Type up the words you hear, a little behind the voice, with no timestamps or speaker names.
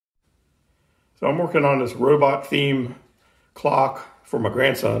So I'm working on this robot theme clock for my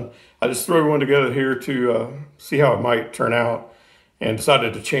grandson. I just threw one together here to see how it might turn out, and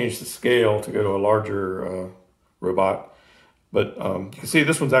decided to change the scale to go to a larger robot. But you can see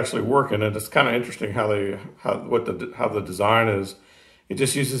this one's actually working, and it's kind of interesting how the design is. It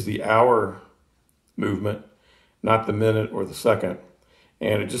just uses the hour movement, not the minute or the second,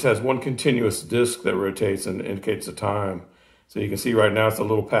 and it just has one continuous disc that rotates and indicates the time. So you can see right now it's a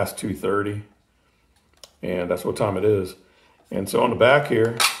little past 2:30, and that's what time it is. And so on the back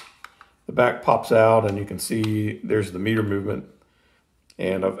here, the back pops out, and you can see there's the meter movement.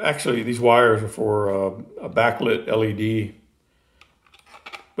 And actually, these wires are for a backlit LED.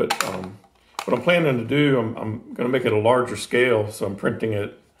 But what I'm planning to do, I'm going to make it a larger scale, so I'm printing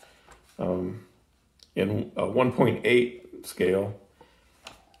it in a 1.8 scale.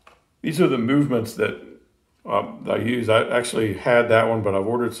 These are the movements that I use. I actually had that one, but I've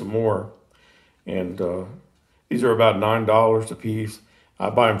ordered some more. And these are about $9 a piece. I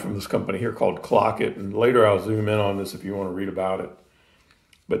buy them from this company here called Clock It, and later I'll zoom in on this if you want to read about it.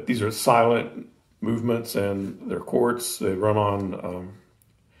 But these are silent movements, and they're quartz. They run on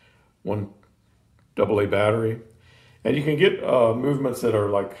one AA battery. And you can get movements that are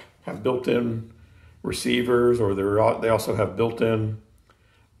like have built-in receivers, or they also have built-in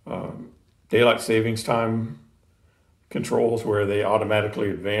daylight savings time controls where they automatically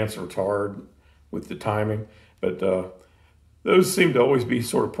advance or retard with the timing. But those seem to always be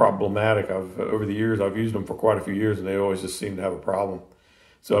sort of problematic. Over the years, I've used them for quite a few years, and they always just seem to have a problem.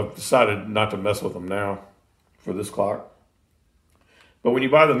 So I've decided not to mess with them now for this clock. But when you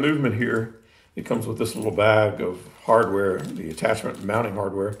buy the movement here, it comes with this little bag of hardware, the attachment mounting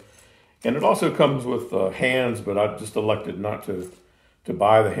hardware. And it also comes with hands, but I just elected not to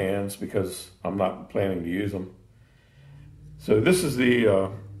buy the hands because I'm not planning to use them. So this is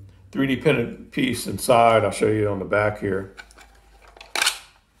the 3D printed piece inside. I'll show you on the back here.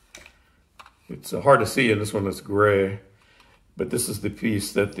 It's hard to see in this one that's gray, but this is the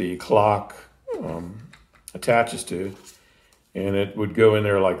piece that the clock attaches to. And it would go in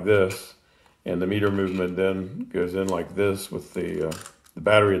there like this, and the meter movement then goes in like this with the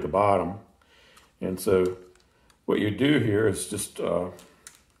battery at the bottom. And so what you do here is just, I'm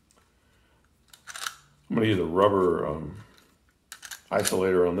going to use a rubber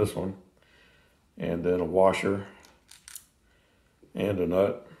isolator on this one, and then a washer and a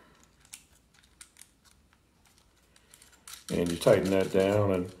nut. And you tighten that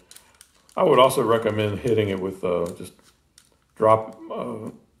down, and I would also recommend hitting it with just drop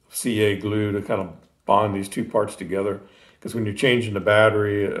CA glue to kind of bond these two parts together, because when you're changing the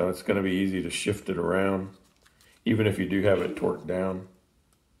battery, it's going to be easy to shift it around, even if you do have it torqued down.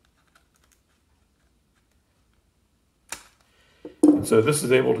 And so this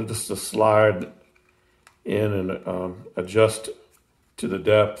is able to just slide in and adjust to the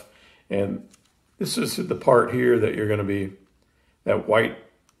depth. And this is the part here that you're going to be, that white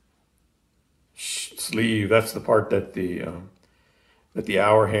sleeve, that's the part that the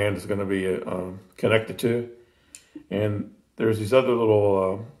hour hand is going to be connected to. And there's these other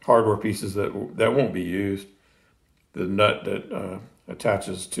little hardware pieces that won't be used. The nut that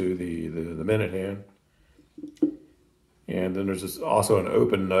attaches to the minute hand. And then there's also an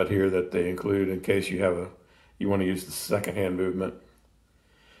open nut here that they include in case you want to use the second hand movement.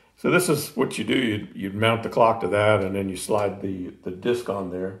 So this is what you do. You'd mount the clock to that, and then you slide the disc on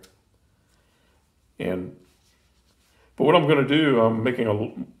there. But what I'm going to do, I'm making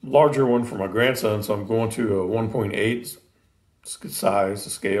a larger one for my grandson, so I'm going to a 1.8 size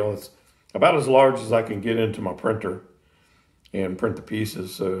scale. It's about as large as I can get into my printer and print the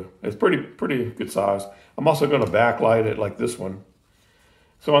pieces. So it's pretty good size. I'm also going to backlight it like this one.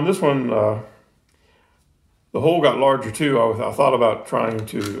 So on this one, the hole got larger too. I thought about trying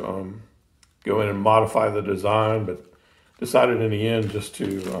to go in and modify the design, but decided in the end just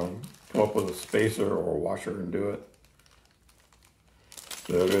to come up with a spacer or a washer and do it.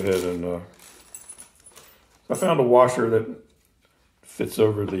 So I'll go ahead and I found a washer that fits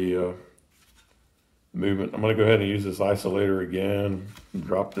over the movement. I'm going to go ahead and use this isolator again and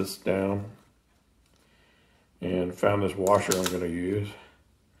drop this down. And found this washer I'm going to use.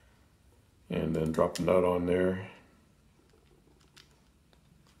 And then drop the nut on there.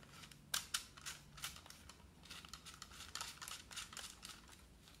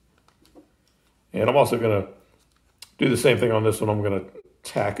 And I'm also going to do the same thing on this one. I'm going to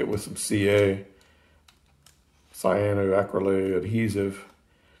tack it with some CA, cyanoacrylate adhesive,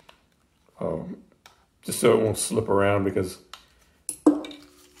 just so it won't slip around, because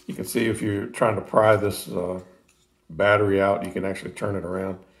you can see if you're trying to pry this battery out, you can actually turn it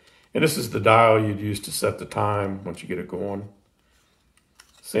around. And this is the dial you'd use to set the time once you get it going.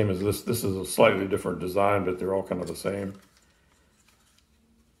 Same as this. This is a slightly different design, but they're all kind of the same.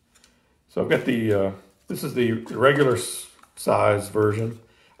 So I've got this is the regular size version.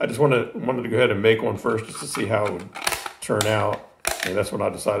 I just wanted to go ahead and make one first just to see how it would turn out. And that's when I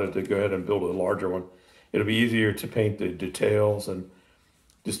decided to go ahead and build a larger one. It'll be easier to paint the details and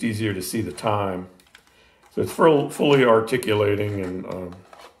just easier to see the time. So it's fully articulating, and it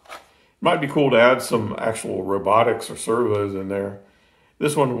might be cool to add some actual robotics or servos in there.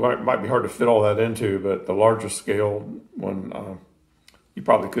 This one might be hard to fit all that into, but the larger scale one, you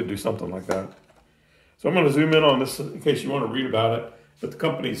probably could do something like that. So I'm going to zoom in on this in case you want to read about it. But the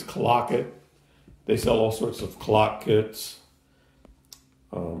company's Clock It. They sell all sorts of clock kits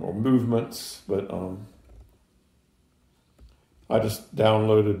or movements, but I just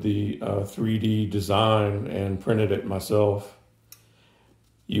downloaded the 3D design and printed it myself.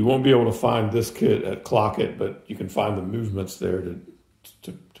 You won't be able to find this kit at Clock It, but you can find the movements there to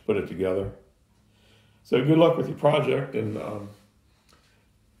put it together. So good luck with your project, and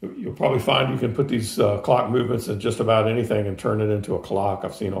you'll probably find you can put these clock movements in just about anything and turn it into a clock.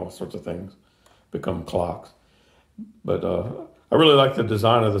 I've seen all sorts of things become clocks. But I really like the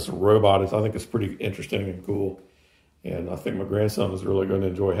design of this robot. I think it's pretty interesting and cool. And I think my grandson is really going to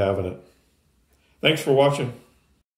enjoy having it. Thanks for watching.